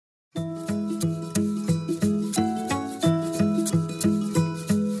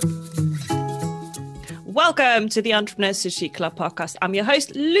Welcome to the Entrepreneur Sushi Club podcast. I'm your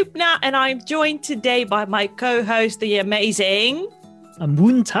host, Lupna, and I'm joined today by my co-host, the amazing... I'm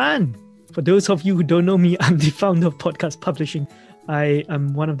Woon Tan. For those of you who don't know me, I'm the founder of Podcast Publishing. I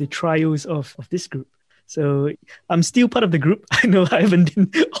am one of the trios of this group. So I'm still part of the group. I know I haven't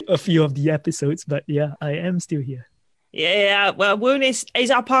done a few of the episodes, but yeah, I am still here. Yeah, well, Woon is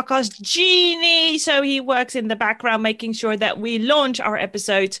our podcast genie. So he works in the background, making sure that we launch our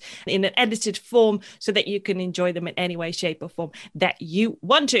episodes in an edited form so that you can enjoy them in any way, shape or form that you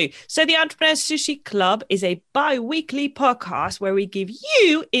want to. So the Entrepreneur Sushi Club is a bi-weekly podcast where we give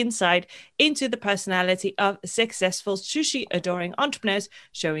you insight into the personality of successful sushi adoring entrepreneurs,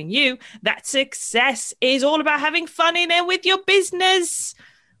 showing you that success is all about having fun in it with your business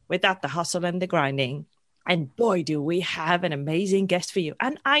without the hustle and the grinding. And boy, do we have an amazing guest for you.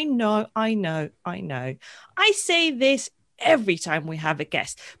 And I know. I say this every time we have a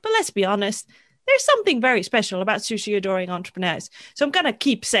guest, but let's be honest, there's something very special about sushi adoring entrepreneurs. So I'm going to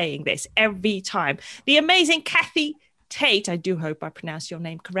keep saying this every time. The amazing Kathi Tait, I do hope I pronounced your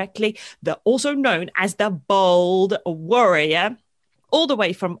name correctly, also known as the Baldwarrior, all the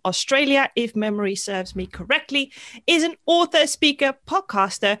way from Australia, if memory serves me correctly, is an author, speaker,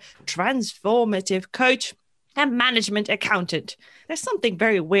 podcaster, transformative coach, and management accountant. There's something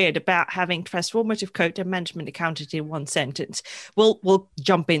very weird about having transformative coach and management accountant in one sentence. We'll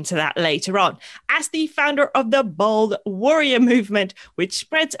jump into that later on. As the founder of the Baldwarrior movement, which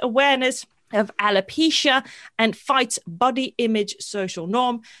spreads awareness of alopecia and fights body image social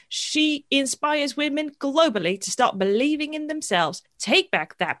norm, she inspires women globally to start believing in themselves, take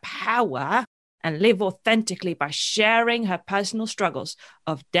back that power, and live authentically by sharing her personal struggles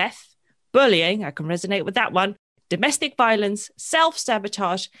of death, bullying, I can resonate with that one, domestic violence,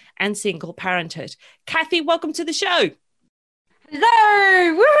 self-sabotage, and single parenthood. Kathi, welcome to the show.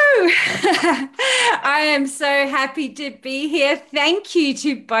 Hello, woo! I am so happy to be here. Thank you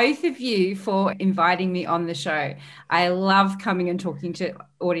to both of you for inviting me on the show. I love coming and talking to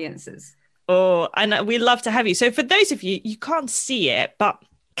audiences. Oh, and we love to have you. So for those of you can't see it, but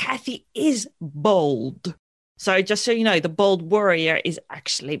Kathi is bold. So just so you know, the Baldwarrior is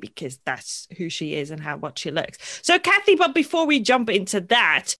actually because that's who she is and what she looks. So Kathi, but before we jump into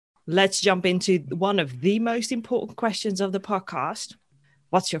that, let's jump into one of the most important questions of the podcast.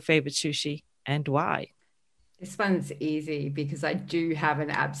 What's your favorite sushi and why? This one's easy because I do have an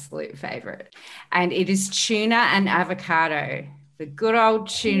absolute favorite, and it is tuna and avocado. The good old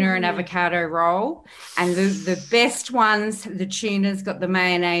tuna and avocado roll. And the best ones, the tuna's got the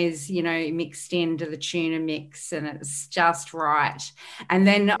mayonnaise, mixed into the tuna mix, and it's just right. And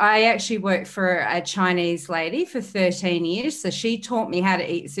then I actually worked for a Chinese lady for 13 years. So she taught me how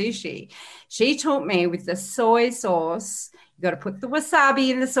to eat sushi. She taught me with the soy sauce, you got to put the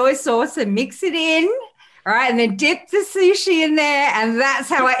wasabi in the soy sauce and mix it in. All right, and then dip the sushi in there, and that's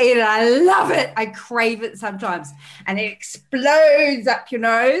how I eat it. I love it. I crave it sometimes, and it explodes up your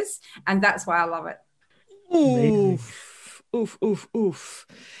nose, and that's why I love it. Oof, oof, oof, oof.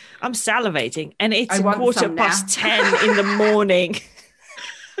 I'm salivating, and it's 10:15 in the morning.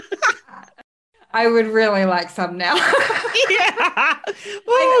 I would really like some now. Yeah.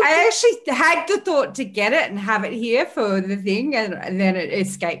 I actually had the thought to get it and have it here for the thing, and then it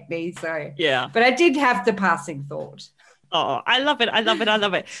escaped me. So yeah, but I did have the passing thought. Oh, I love it.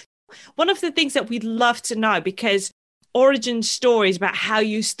 One of the things that we'd love to know, because origin stories about how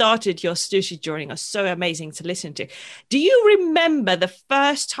you started your sushi journey are so amazing to listen to. Do you remember the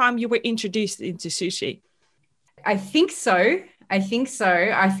first time you were introduced into sushi? I think so. I think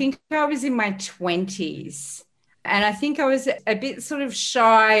I was in my 20s, and I think I was a bit sort of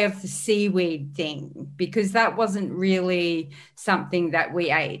shy of the seaweed thing because that wasn't really something that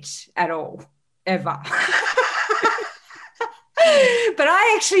we ate at all, ever. But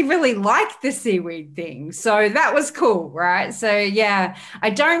I actually really liked the seaweed thing. So that was cool, right? So, yeah, I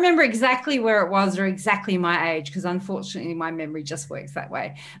don't remember exactly where it was or exactly my age because, unfortunately, my memory just works that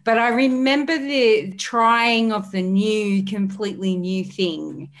way. But I remember the trying of the completely new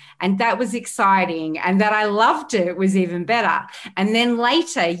thing. And that was exciting. And that I loved it was even better. And then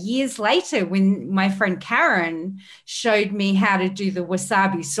years later, when my friend Karen showed me how to do the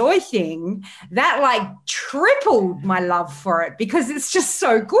wasabi soy thing, that tripled my love for it. Because it's just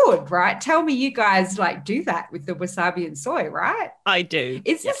so good, right? Tell me you guys do that with the wasabi and soy, right? I do.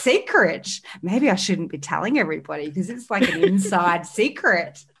 It's a secret. Maybe I shouldn't be telling everybody because it's like an inside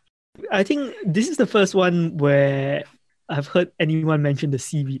secret. I think this is the first one where I've heard anyone mention the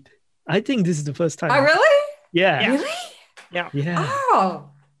seaweed. I think this is the first time. Oh, really? Yeah. Really? Yeah. Oh,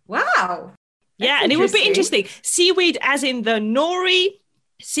 wow. Yeah, and it would be interesting. Seaweed as in the nori,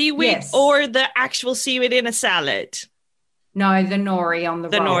 Seaweed Yes. or the actual seaweed in a salad? No, the nori on the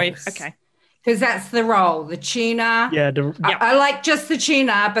rolls. Nori, okay. Because that's the roll, the tuna. Yeah, I like just the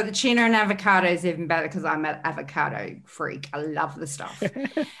tuna, but the tuna and avocado is even better because I'm an avocado freak. I love the stuff. And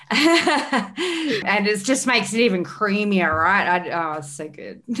it just makes it even creamier, right? Oh, it's so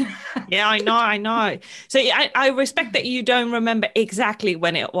good. Yeah, I know. So I respect that you don't remember exactly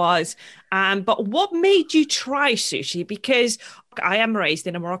when it was. But what made you try sushi? Because I am raised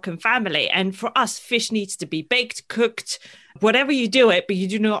in a Moroccan family, and for us, fish needs to be baked, cooked, whatever you do it, but you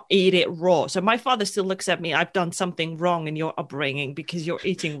do not eat it raw. So my father still looks at me, I've done something wrong in your upbringing because you're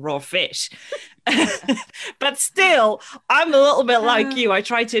eating raw fish. But still, I'm a little bit like you. I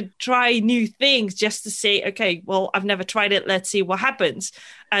try new things just to say, okay, well, I've never tried it. Let's see what happens.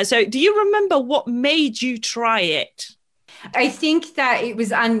 So do you remember what made you try it? I think that it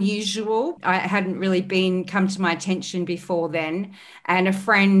was unusual. I hadn't really come to my attention before then, and a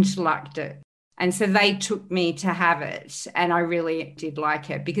friend liked it. And so they took me to have it, and I really did like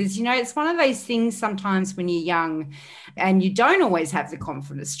it because, it's one of those things sometimes when you're young and you don't always have the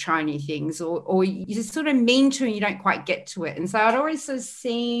confidence to try new things, or you just sort of mean to and you don't quite get to it. And so I'd always sort of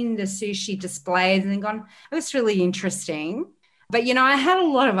seen the sushi displays and then gone, oh, it's really interesting. But, I had a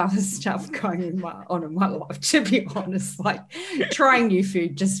lot of other stuff going on in my life, to be honest. Like trying new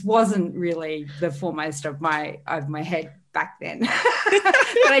food just wasn't really the foremost of my head back then.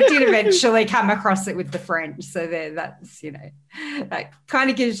 But I did eventually come across it with the friend. So that's, that kind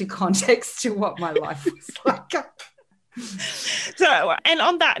of gives you context to what my life was like. So, and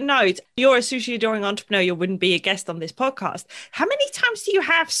on that note, you're a sushi adoring entrepreneur. You wouldn't be a guest on this podcast. How many times do you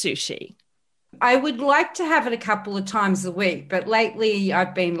have sushi? I would like to have it a couple of times a week, but lately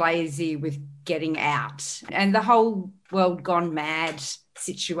I've been lazy with getting out. And the whole world gone mad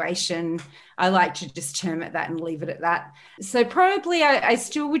situation, I like to just term it that and leave it at that. So probably I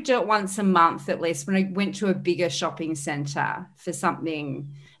still would do it once a month at least when I went to a bigger shopping centre for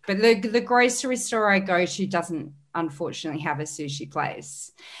something. But the grocery store I go to doesn't unfortunately have a sushi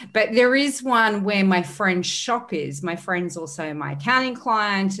place. But there is one where my friend's shop is. My friend's also my accounting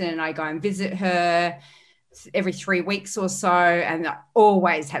client, and I go and visit her every 3 weeks or so, and I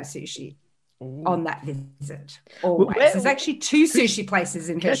always have sushi on that visit. Always. There's actually 2 sushi places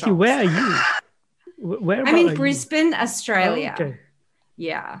in her shop. Where are you? Where I'm in Brisbane, Australia. Oh, okay.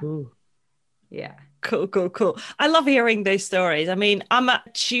 Yeah. Ooh. Yeah. Cool. I love hearing those stories. I mean, I'm a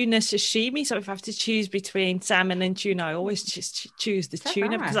tuna sashimi, so if I have to choose between salmon and tuna, I always just choose the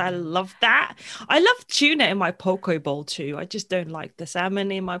tuna because I love that. I love tuna in my poke bowl too. I just don't like the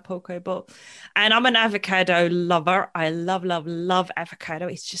salmon in my poke bowl. And I'm an avocado lover. I love avocado.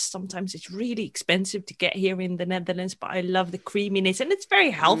 It's just sometimes it's really expensive to get here in the Netherlands, but I love the creaminess and it's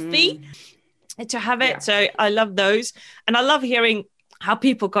very healthy to have it. Yeah. So I love those. And I love hearing how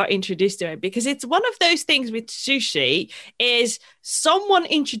people got introduced to it, because it's one of those things with sushi is someone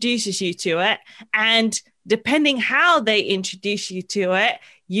introduces you to it, and depending how they introduce you to it,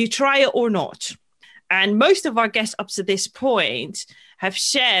 you try it or not. And most of our guests up to this point have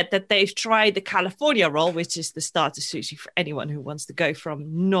shared that they've tried the California roll, which is the starter sushi for anyone who wants to go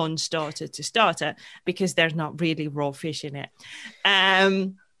from non-starter to starter, because there's not really raw fish in it.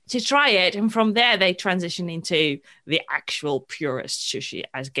 To try it, and from there they transition into the actual purest sushi,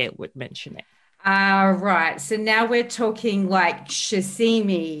 as Gail would mention it. Right. So now we're talking like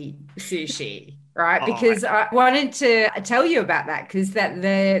sashimi sushi, right? Because I wanted to tell you about that, because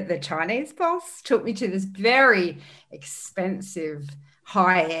the Chinese boss took me to this very expensive,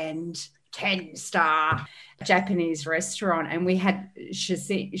 high-end 10-star Japanese restaurant, and we had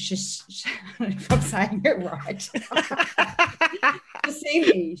sashimi. I don't know if I'm saying it right.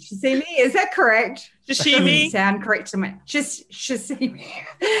 Sashimi, is that correct? Sashimi sound correct to me. Just sashimi,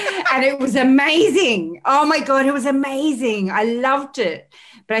 and it was amazing. Oh my god, it was amazing. I loved it,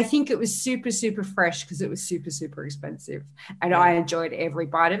 but I think it was super, super fresh because it was super, super expensive, and I enjoyed every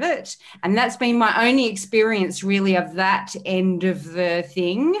bite of it. And that's been my only experience really of that end of the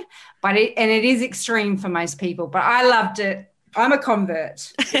thing. But it is extreme for most people, but I loved it. I'm a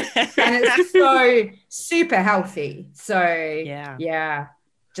convert, and it's so super healthy. So yeah,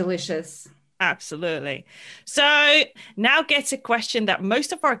 delicious. Absolutely. So now gets a question that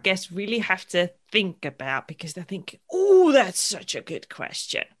most of our guests really have to think about, because they think, oh, that's such a good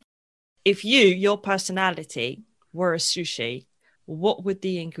question. If your personality were a sushi, what would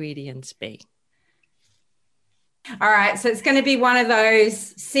the ingredients be? All right. So it's going to be one of those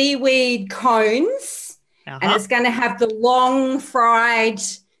seaweed cones. And it's going to have the long fried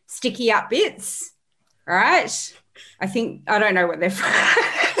sticky up bits, right? I don't know what they're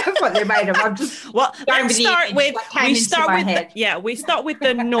fried. That's what they're made of. I'm just Well, going let's with the start image with that came we into start my with head. we start with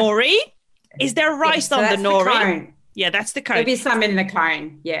the nori. Is there rice So on the that's nori? cone. Yeah, that's the There'll cone. be some in the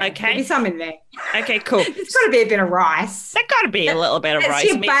cone. Yeah. Okay. There'll be some in there. Okay, cool. There's got to be a bit of rice. There got to be a little bit of That's rice.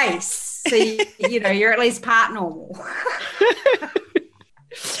 your base. So, you're at least part normal.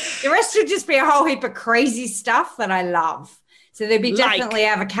 The rest would just be a whole heap of crazy stuff that I love. So there'd be definitely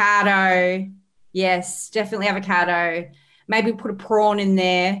avocado. Yes, definitely avocado. Maybe put a prawn in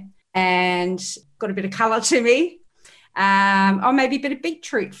there and got a bit of colour to me. Or maybe a bit of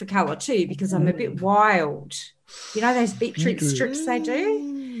beetroot for colour too, because I'm a bit wild. You know those beetroot strips they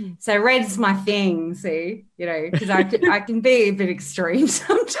do? So red's my thing, see, because I can be a bit extreme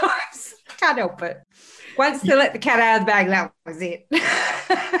sometimes. Can't help it. Once they let the cat out of the bag, that was it.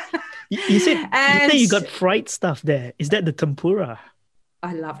 You said you got fried stuff there. Is that the tempura?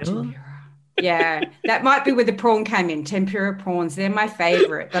 I love tempura. Yeah, that might be where the prawn came in. Tempura prawns, they're my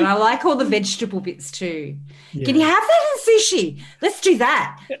favourite. But I like all the vegetable bits too. Yeah. Can you have that in sushi? Let's do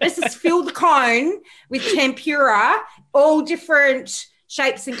that. Let's just fill the cone with tempura, all different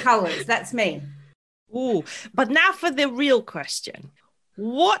shapes and colours. That's me. Ooh, but now for the real question.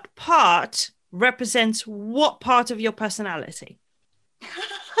 What part represents what part of your personality?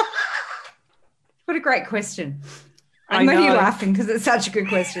 What a great question. I know you're laughing because it's such a good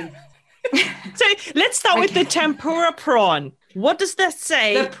question. So let's start with the tempura prawn. What does that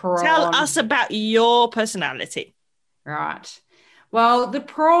say? Tell us about your personality. Right. Well, the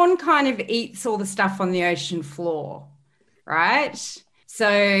prawn kind of eats all the stuff on the ocean floor, right?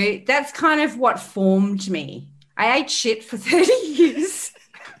 So that's kind of what formed me. I ate shit for 30 years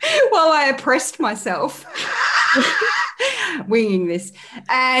while I oppressed myself. Winging this.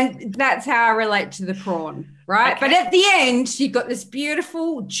 And that's how I relate to the prawn, right? Okay. But at the end, you've got this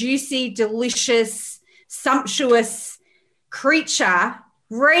beautiful, juicy, delicious, sumptuous creature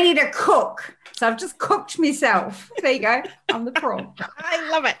ready to cook. So I've just cooked myself. There you go. I'm the prawn. I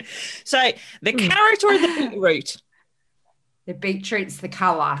love it. So the carrot or the beetroot? The beetroot's the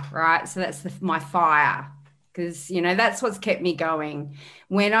colour, right? So that's my fire. Because, that's what's kept me going.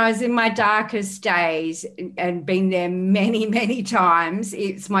 When I was in my darkest days and been there many, many times,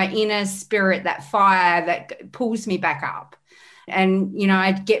 it's my inner spirit, that fire that pulls me back up. And,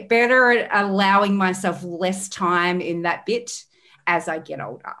 I'd get better at allowing myself less time in that bit as I get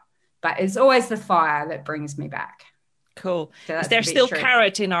older. But it's always the fire that brings me back. Cool. So is there still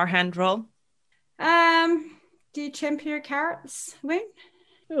carrot in our hand roll? Do you tempura carrots, Wayne?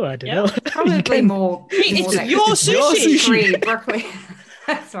 Oh, I don't know. Probably more. It's your sushi. Broccoli.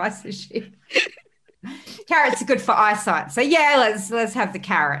 That's my sushi. Carrots are good for eyesight. So yeah, let's have the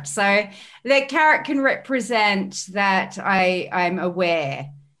carrot. So the carrot can represent that I'm aware,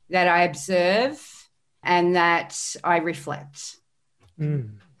 that I observe, and that I reflect.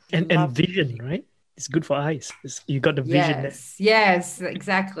 And vision, right? It's good for eyes. You got the vision. Yes,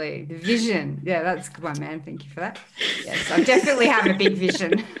 exactly. The vision. Yeah, that's a good one, man. Thank you for that. Yes, I definitely have a big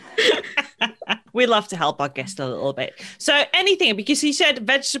vision. We love to help our guest a little bit. So anything, because he said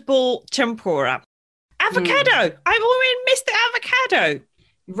vegetable tempura. Avocado. I've already missed the avocado.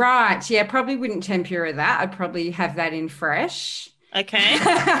 Right. Yeah, probably wouldn't tempura that. I'd probably have that in fresh. Okay.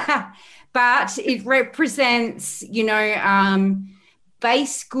 But it represents,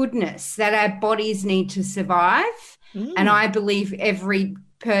 base goodness that our bodies need to survive. And I believe every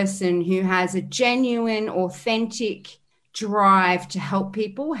person who has a genuine, authentic drive to help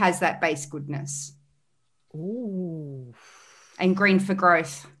people has that base goodness. Ooh. And green for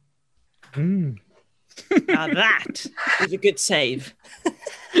growth. Now that is a good save.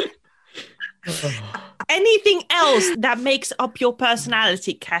 Anything else that makes up your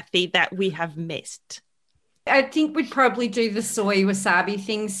personality, Kathi, that we have missed? I think we'd probably do the soy wasabi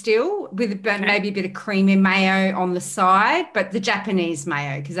thing still with maybe a bit of creamy mayo on the side, but the Japanese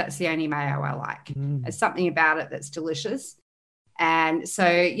mayo, because that's the only mayo I like. There's something about it that's delicious. And so,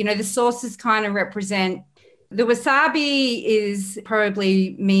 the sauces kind of represent, the wasabi is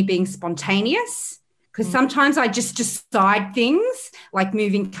probably me being spontaneous, because sometimes I just decide things like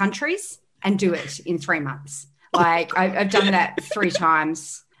moving countries and do it in 3 months. Like I've done that 3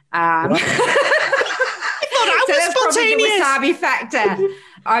 times. So that's probably the wasabi factor.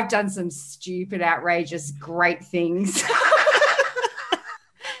 I've done some stupid, outrageous, great things.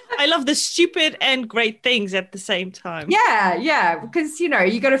 I love the stupid and great things at the same time. Yeah, because, you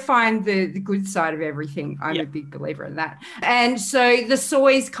got to find the good side of everything. I'm a big believer in that. And so the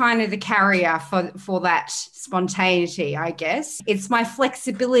soy's kind of the carrier for that spontaneity, I guess. It's my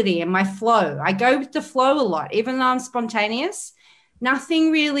flexibility and my flow. I go with the flow a lot. Even though I'm spontaneous,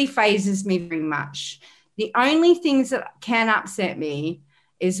 nothing really phases me very much. The only things that can upset me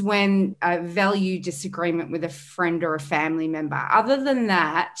is when I value disagreement with a friend or a family member. Other than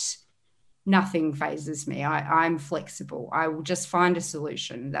that, nothing phases me. I'm flexible. I will just find a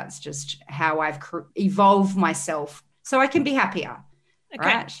solution. That's just how I've evolved myself so I can be happier. Okay.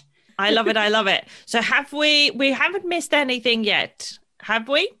 Right? I love it. I love it. So we haven't missed anything yet, have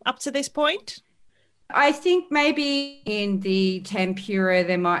we, up to this point? I think maybe in the tempura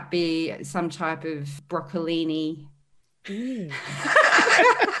there might be some type of broccolini.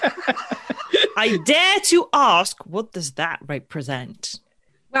 I dare to ask, what does that represent?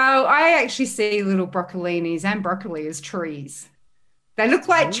 Well, I actually see little broccolinis and broccoli as trees. They look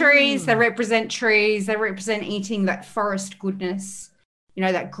like trees. They represent trees. They represent eating that forest goodness, you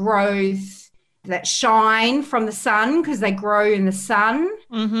know, that growth, that shine from the sun because they grow in the sun.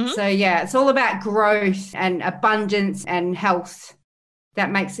 Mm-hmm. So, yeah, it's all about growth and abundance and health. That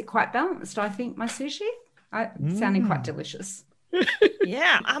makes it quite balanced, I think, my sushi. Sounding quite delicious.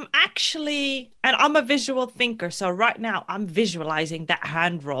 Yeah, I'm actually, and I'm a visual thinker. So right now I'm visualizing that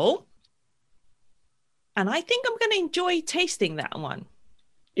hand roll. And I think I'm going to enjoy tasting that one.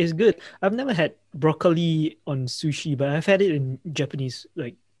 It's good. I've never had broccoli on sushi, but I've had it in Japanese,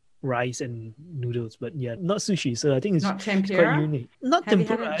 like rice and noodles. But yeah, not sushi. So I think it's, not tempura? It's quite unique. Not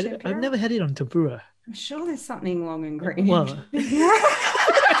tempura. I've never had it on tempura. I'm sure there's something long and green. Well,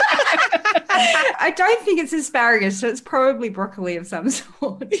 I don't think it's asparagus, so it's probably broccoli of some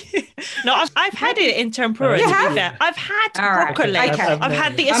sort. No, I've had it in tempura. To be fair, I've had broccoli. Okay. I've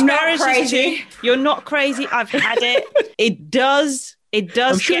had the asparagus too. You're not crazy. I've had it. It does.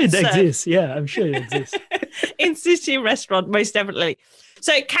 I'm sure it exists. Yeah, I'm sure it exists. In sushi restaurant, most definitely.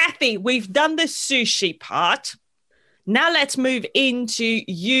 So, Kathi, we've done the sushi part. Now let's move into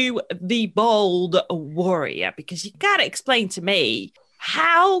you, the bold warrior, because you got to explain to me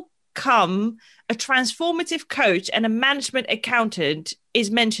how come a transformative coach and a management accountant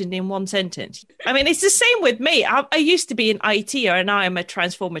is mentioned in one sentence. I mean, it's the same with me. I used to be an ITer and now I'm a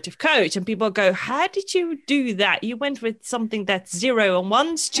transformative coach, and people go, how did you do that? You went with something that's 0 and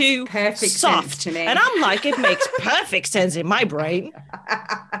 1s to perfect soft. Sense to me. And I'm like, it makes perfect sense in my brain.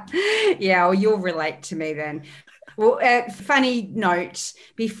 Yeah, well, you'll relate to me then. Well, funny note,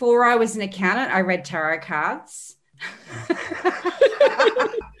 before I was an accountant, I read tarot cards.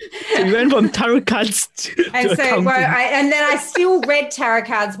 So you went from tarot cards to accounting. And then I still read tarot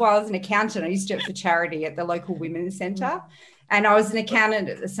cards while I was an accountant. I used to do it for charity at the local women's centre, and I was an accountant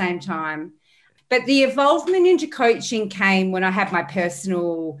at the same time. But the involvement into coaching came when I had my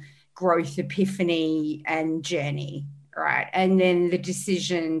personal growth epiphany and journey, right? And then the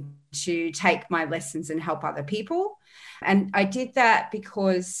decision to take my lessons and help other people. And I did that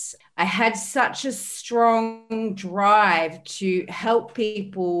because I had such a strong drive to help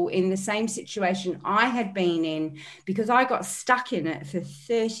people in the same situation I had been in, because I got stuck in it for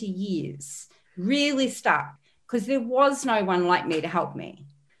 30 years, really stuck, because there was no one like me to help me.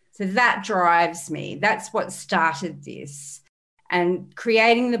 So that drives me. That's what started this. And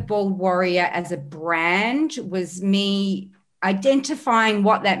creating the Baldwarrior as a brand was me identifying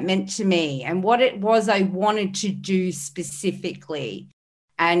what that meant to me and what it was I wanted to do specifically.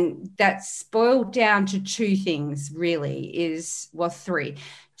 And that's boiled down to 2 things, really, 3.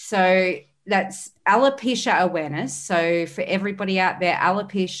 So that's alopecia awareness. So for everybody out there,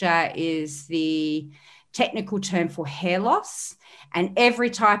 alopecia is the technical term for hair loss. And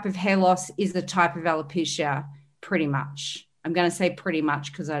every type of hair loss is a type of alopecia, pretty much. I'm going to say pretty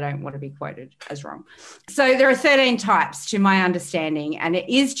much because I don't want to be quoted as wrong. So there are 13 types to my understanding, and it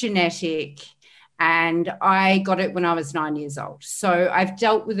is genetic, and I got it when I was 9 years old. So I've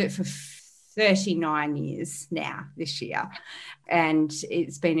dealt with it for 39 years now this year, and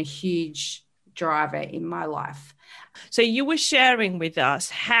it's been a huge driver in my life. So you were sharing with us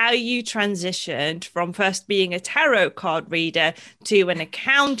how you transitioned from first being a tarot card reader to an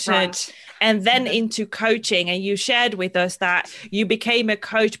accountant, right, and then into coaching. And you shared with us that you became a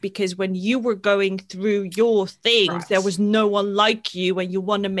coach because when you were going through your things, right, there was no one like you, and you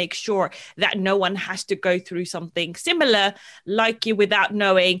want to make sure that no one has to go through something similar like you without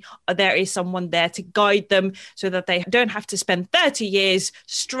knowing there is someone there to guide them so that they don't have to spend 30 years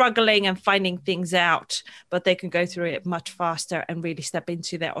struggling and finding things out, but they can go through it much faster and really step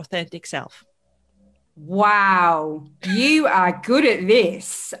into their authentic self. Wow, you are good at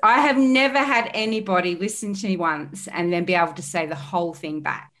this. I have never had anybody listen to me once and then be able to say the whole thing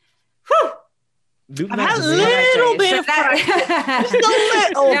back. Whew. I've had a little bit of practice. Just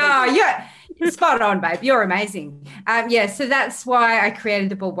a little. No, Spot on, babe. You're amazing. So that's why I created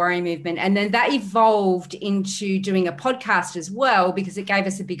the Baldwarrior movement. And then that evolved into doing a podcast as well, because it gave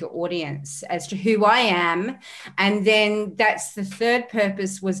us a bigger audience as to who I am. And then that's the third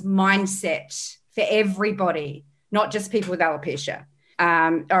purpose, was mindset for everybody, not just people with alopecia.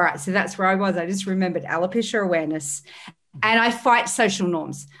 All right, so that's where I was. I just remembered alopecia awareness. And I fight social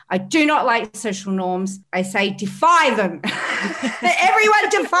norms. I do not like social norms. I say defy them. Everyone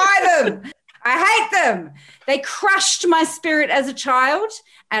defy them. I hate them. They crushed my spirit as a child,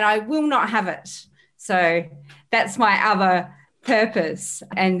 and I will not have it. So that's my other purpose.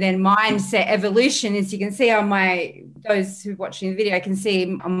 And then mindset evolution, as you can see on those who are watching the video, I can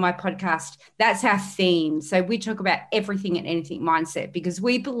see on my podcast, that's our theme. So we talk about everything and anything mindset, because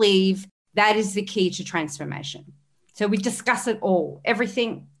we believe that is the key to transformation. So we discuss it all,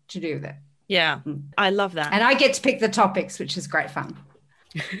 everything to do with it. Yeah, I love that. And I get to pick the topics, which is great fun.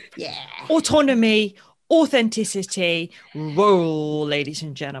 Yeah. Autonomy, authenticity, whoa, ladies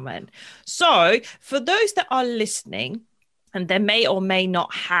and gentlemen. So for those that are listening, and they may or may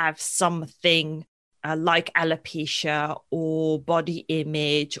not have something like alopecia or body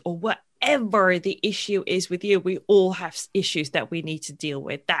image or whatever the issue is with you, we all have issues that we need to deal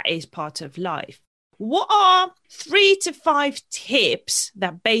with. That is part of life. What are 3 to 5 tips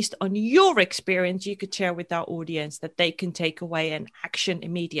that, based on your experience, you could share with our audience that they can take away and action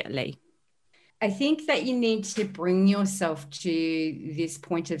immediately? I think that you need to bring yourself to this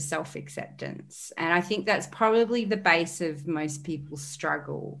point of self-acceptance. And I think that's probably the base of most people's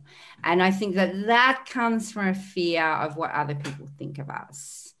struggle. And I think that comes from a fear of what other people think of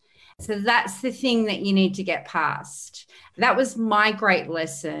us. So that's the thing that you need to get past. That was my great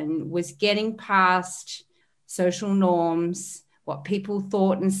lesson, was getting past social norms, what people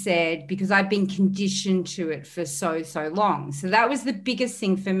thought and said, because I've been conditioned to it for so long. So that was the biggest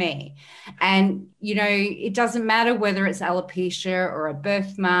thing for me. And, it doesn't matter whether it's alopecia or a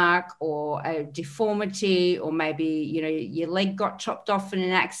birthmark or a deformity, or maybe, your leg got chopped off in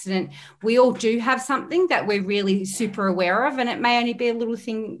an accident. We all do have something that we're really super aware of, and it may only be a little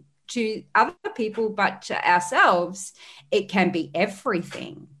thing to other people, but to ourselves, it can be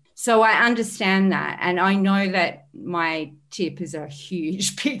everything. So I understand that. And I know that my tip is a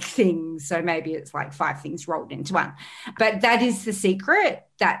huge, big thing. So maybe it's like 5 things rolled into one. But that is the secret,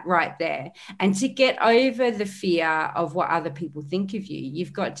 that right there. And to get over the fear of what other people think of you,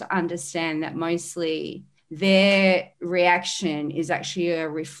 you've got to understand that mostly their reaction is actually a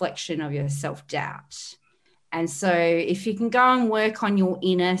reflection of your self-doubt. And so if you can go and work on your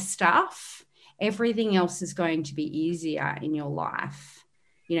inner stuff, everything else is going to be easier in your life,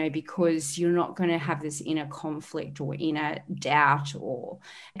 because you're not going to have this inner conflict or inner doubt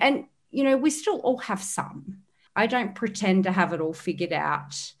and we still all have some. I don't pretend to have it all figured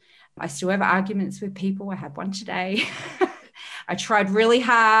out. I still have arguments with people. I had one today. I tried really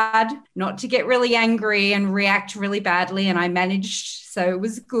hard not to get really angry and react really badly, and I managed. So it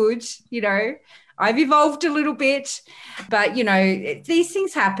was good, I've evolved a little bit, but, these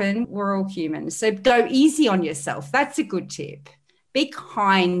things happen. We're all human. So go easy on yourself. That's a good tip. Be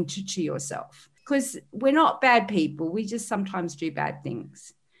kind to yourself, because we're not bad people. We just sometimes do bad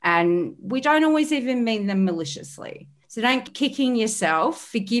things, and we don't always even mean them maliciously. So don't kicking yourself,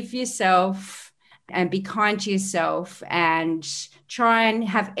 forgive yourself, and be kind to yourself, and try and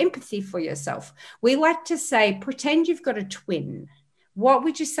have empathy for yourself. We like to say, pretend you've got a twin. What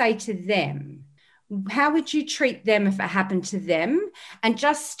would you say to them? How would you treat them if it happened to them? And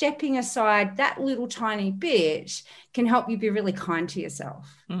just stepping aside that little tiny bit can help you be really kind to yourself.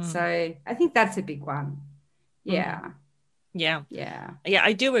 So I think that's a big one. Yeah. Yeah,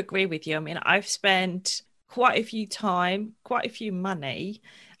 I do agree with you. I mean, I've spent quite a few money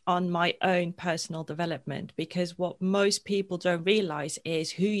on my own personal development, because what most people don't realize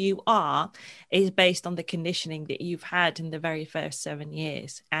is who you are is based on the conditioning that you've had in the very first 7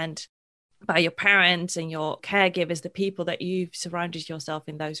 years, and by your parents and your caregivers, the people that you've surrounded yourself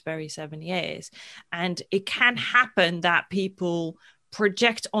in those very 7 years. And it can happen that people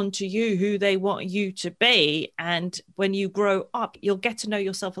project onto you who they want you to be. And when you grow up, you'll get to know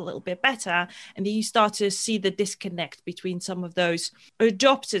yourself a little bit better. And then you start to see the disconnect between some of those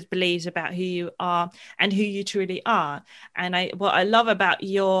adopted beliefs about who you are and who you truly are. And what I love about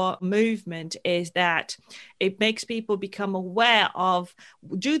your movement is that it makes people become aware of,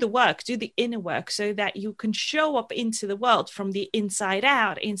 do the inner work, so that you can show up into the world from the inside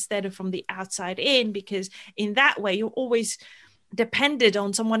out instead of from the outside in, because in that way you're always dependent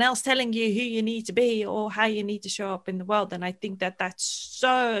on someone else telling you who you need to be or how you need to show up in the world. And I think that that's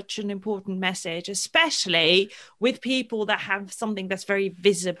such an important message, especially with people that have something that's very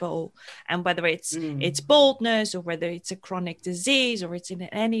visible, and whether it's baldness, or whether it's a chronic disease, or it's in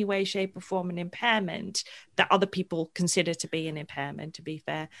any way, shape or form an impairment that other people consider to be an impairment, to be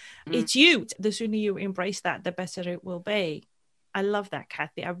fair. It's you. The sooner you embrace that, the better it will be. I love that,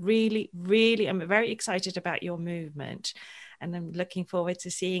 Kathi. I really, really am very excited about your movement. And I'm looking forward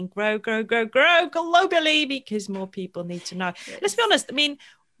to seeing grow globally, because more people need to know. Yes. Let's be honest. I mean,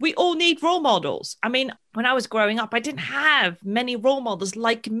 we all need role models. I mean, when I was growing up, I didn't have many role models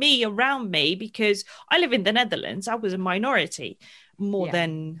like me around me, because I live in the Netherlands. I was a minority more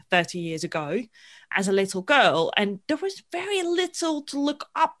than 30 years ago as a little girl. And there was very little to look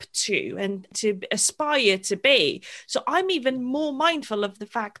up to and to aspire to be. So I'm even more mindful of the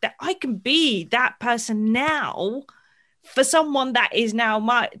fact that I can be that person now for someone that is now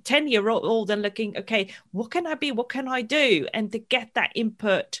my 10-year-old and looking, okay, what can I be? What can I do? And to get that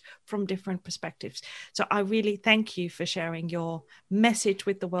input from different perspectives. So I really thank you for sharing your message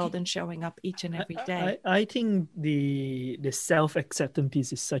with the world and showing up each and every day. I think the self-acceptance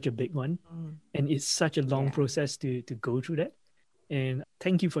piece is such a big one. And it's such a long process to go through that. And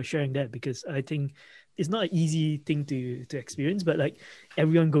thank you for sharing that, because I think it's not an easy thing to experience, but like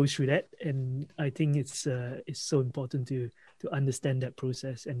everyone goes through that. And I think it's so important to understand that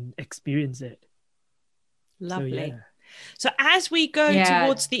process and experience it. Lovely. So as we go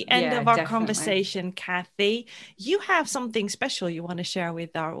towards the end of our conversation, Kathi, you have something special you want to share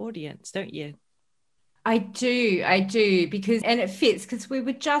with our audience, don't you? I do, because, and it fits, because we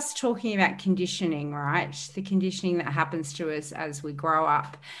were just talking about conditioning, right? The conditioning that happens to us as we grow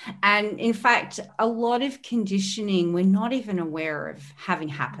up. And in fact, a lot of conditioning we're not even aware of having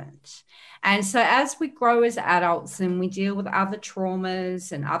happened. And so as we grow as adults and we deal with other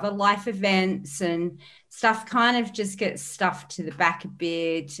traumas and other life events, and stuff kind of just gets stuffed to the back a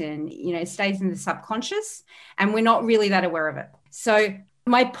bit and, you know, stays in the subconscious, and we're not really that aware of it. So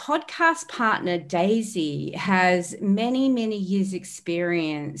my podcast partner, Daisy, has many, many years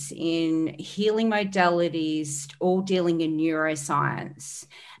experience in healing modalities, all dealing in neuroscience.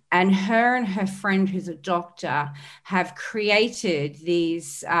 And her friend, who's a doctor, have created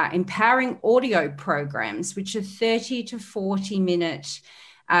these empowering audio programs, which are 30 to 40-minute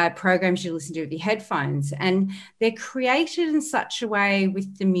programs you listen to with your headphones. And they're created in such a way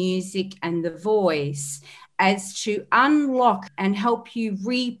with the music and the voice as to unlock and help you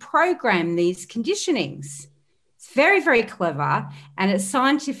reprogram these conditionings. It's very, very clever, and it's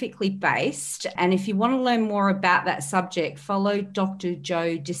scientifically based. And if you want to learn more about that subject, follow Dr.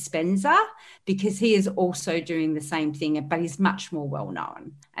 Joe Dispenza, because he is also doing the same thing, but he's much more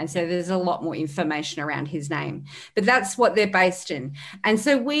well-known. And so there's a lot more information around his name. But that's what they're based in. And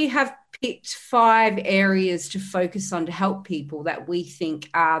so we have picked 5 areas to focus on to help people that we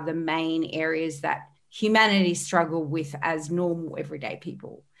think are the main areas that humanity struggle with as normal everyday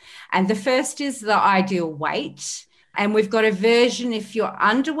people. And the first is the ideal weight. And we've got a version if you're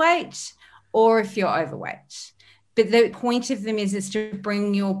underweight or if you're overweight. But the point of them is to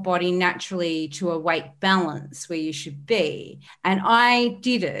bring your body naturally to a weight balance where you should be. And I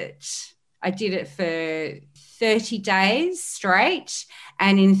did it. I did it for 30 days straight.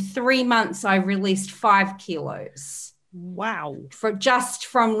 And in 3 months, I released 5 kilos. Wow. From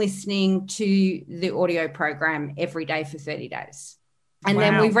listening to the audio program every day for 30 days. And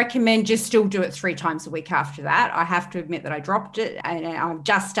then we recommend just still do it 3 times a week after that. I have to admit that I dropped it, and I'm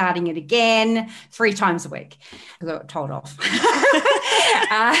just starting it again 3 times a week because I got told off.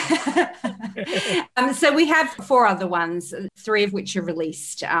 So we have 4 other ones, 3 of which are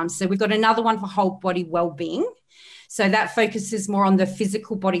released. So we've got another one for whole body well-being. So that focuses more on the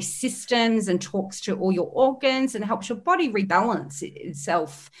physical body systems and talks to all your organs and helps your body rebalance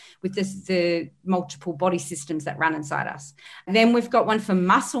itself with the multiple body systems that run inside us. And then we've got one for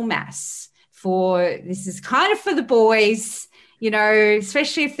muscle mass. This is kind of for the boys, you know,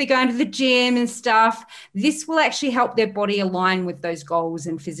 especially if they're going to the gym and stuff. This will actually help their body align with those goals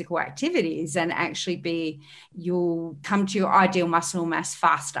and physical activities, and actually you'll come to your ideal muscle mass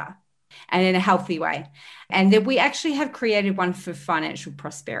faster and in a healthy way. And then we actually have created one for financial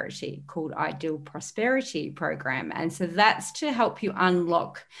prosperity called Ideal Prosperity Program. And so that's to help you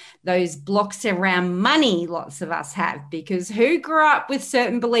unlock those blocks around money lots of us have, because who grew up with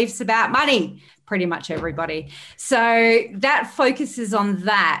certain beliefs about money? Pretty much everybody. So that focuses on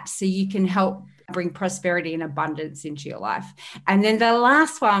that, so you can help bring prosperity and abundance into your life. And then the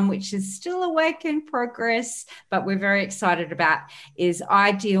last one, which is still a work in progress, but we're very excited about, is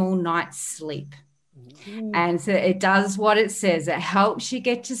Ideal Night's Sleep. And so it does what it says. It helps you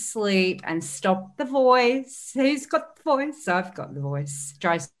get to sleep and stop the voice. Who's got the voice? I've got the voice.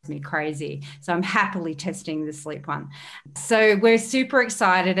 Drives me crazy. So I'm happily testing the sleep one. So we're super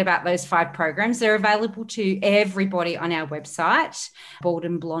excited about those 5 programs. They're available to everybody on our website,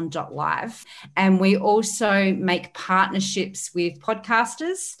 baldandblonde.live. And we also make partnerships with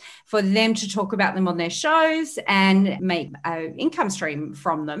podcasters for them to talk about them on their shows and make an income stream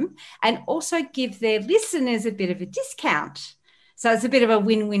from them, and also give their listeners a bit of a discount. So it's a bit of a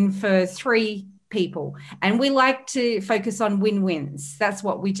win-win for 3 people. And we like to focus on win-wins. That's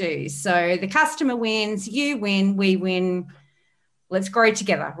what we do. So the customer wins, you win, we win. Let's grow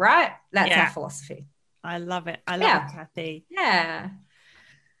together, right? That's our philosophy. I love it. I love it, Kathi. Yeah.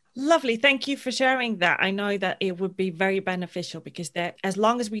 Lovely. Thank you for sharing that. I know that it would be very beneficial because as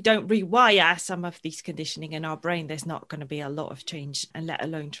long as we don't rewire some of these conditioning in our brain, there's not going to be a lot of change, and let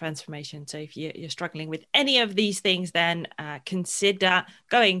alone transformation. So if you're struggling with any of these things, then consider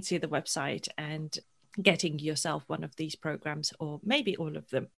going to the website and getting yourself one of these programs, or maybe all of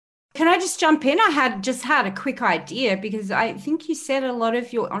them. Can I just jump in? I had a quick idea, because I think you said a lot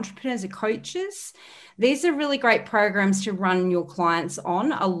of your entrepreneurs are coaches. These are really great programs to run your clients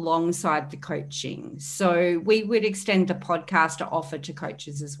on alongside the coaching. So we would extend the podcast offer to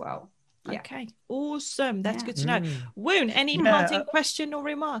coaches as well. Yeah. Okay, awesome. That's good to know. Woon, any parting question or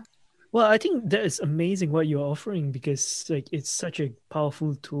remark? Well, I think that is amazing what you're offering, because it's such a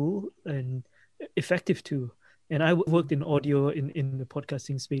powerful tool and effective tool. And I worked in audio in the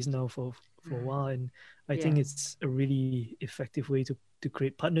podcasting space now for a while, and I think it's a really effective way to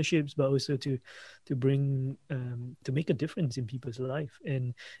create partnerships, but also to bring to make a difference in people's life.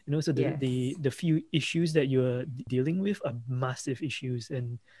 And also the few issues that you're dealing with are massive issues,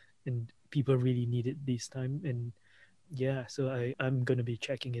 and people really need it this time. And so I'm gonna be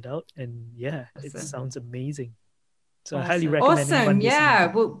checking it out, and it sounds amazing. So I highly recommend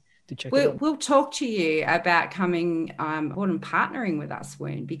anyone We'll talk to you about coming on and partnering with us,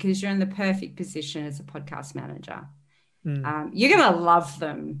 Woon, because you're in the perfect position as a podcast manager. You're going to love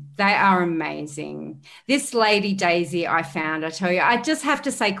them. They are amazing. This lady, Daisy, I tell you, I just have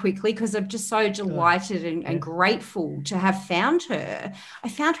to say quickly, because I'm just so delighted and grateful to have found her. I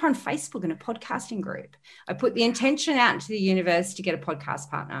found her on Facebook in a podcasting group. I put the intention out into the universe to get a podcast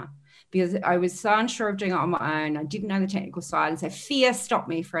partner, because I was so unsure of doing it on my own. I didn't know the technical side. And so fear stopped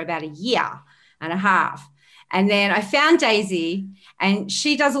me for about 1.5 years. And then I found Daisy, and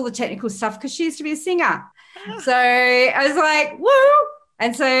she does all the technical stuff because she used to be a singer. So I was like, woo.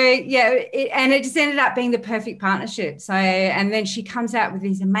 And so, it just ended up being the perfect partnership. So, and then she comes out with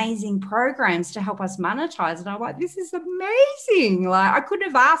these amazing programs to help us monetize. And I'm like, this is amazing. Like, I couldn't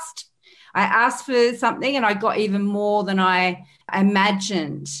have asked. I asked for something and I got even more than I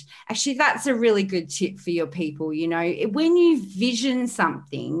imagined. Actually, that's a really good tip for your people. When you vision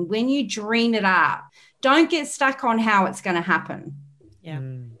something, when you dream it up, don't get stuck on how it's going to happen. Yeah.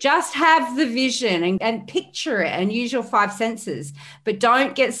 Just have the vision and picture it and use your 5 senses, but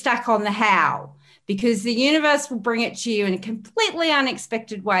don't get stuck on the how, because the universe will bring it to you in completely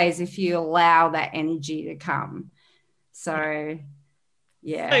unexpected ways if you allow that energy to come. So...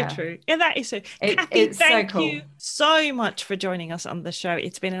 yeah. So true. Yeah, that is so. Kathi, thank you so much for joining us on the show.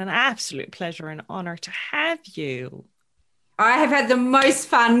 It's been an absolute pleasure and honor to have you. I have had the most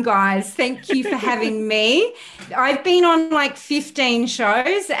fun, guys. Thank you for having me. I've been on 15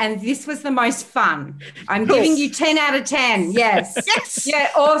 shows, and this was the most fun. I'm giving you 10 out of 10. Yes. Yes.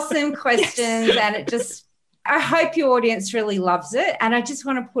 Yeah, awesome questions. And I hope your audience really loves it. And I just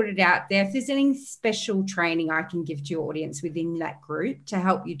want to put it out there. If there's any special training I can give to your audience within that group to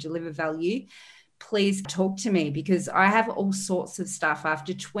help you deliver value, please talk to me, because I have all sorts of stuff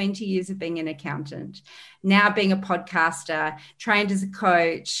after 20 years of being an accountant, now being a podcaster, trained as a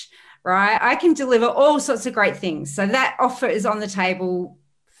coach, right? I can deliver all sorts of great things. So that offer is on the table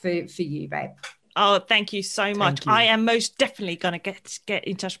for you, babe. Oh, thank you so much. I am most definitely going to get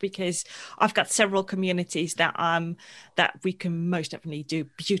in touch, because I've got several communities that we can most definitely do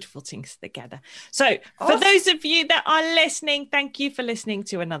beautiful things together. So for those of you that are listening, thank you for listening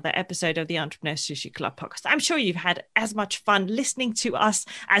to another episode of the Entrepreneur Sushi Club podcast. I'm sure you've had as much fun listening to us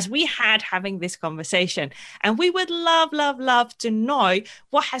as we had having this conversation. And we would love to know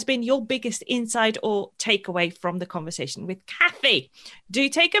what has been your biggest insight or takeaway from the conversation with Kathi. Do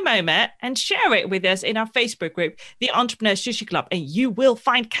take a moment and share it with us in our Facebook group, the Entrepreneur Sushi Club, and you will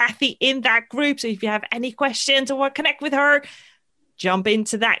find Kathi in that group. So if you have any questions or want to connect with her, jump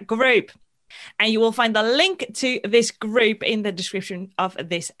into that group. And you will find the link to this group in the description of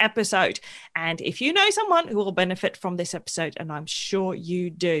this episode. And if you know someone who will benefit from this episode, and I'm sure you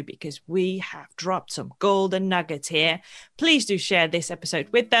do because we have dropped some golden nuggets here, please do share this episode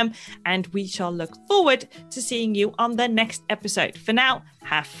with them. And we shall look forward to seeing you on the next episode. For now,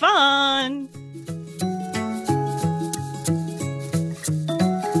 have fun!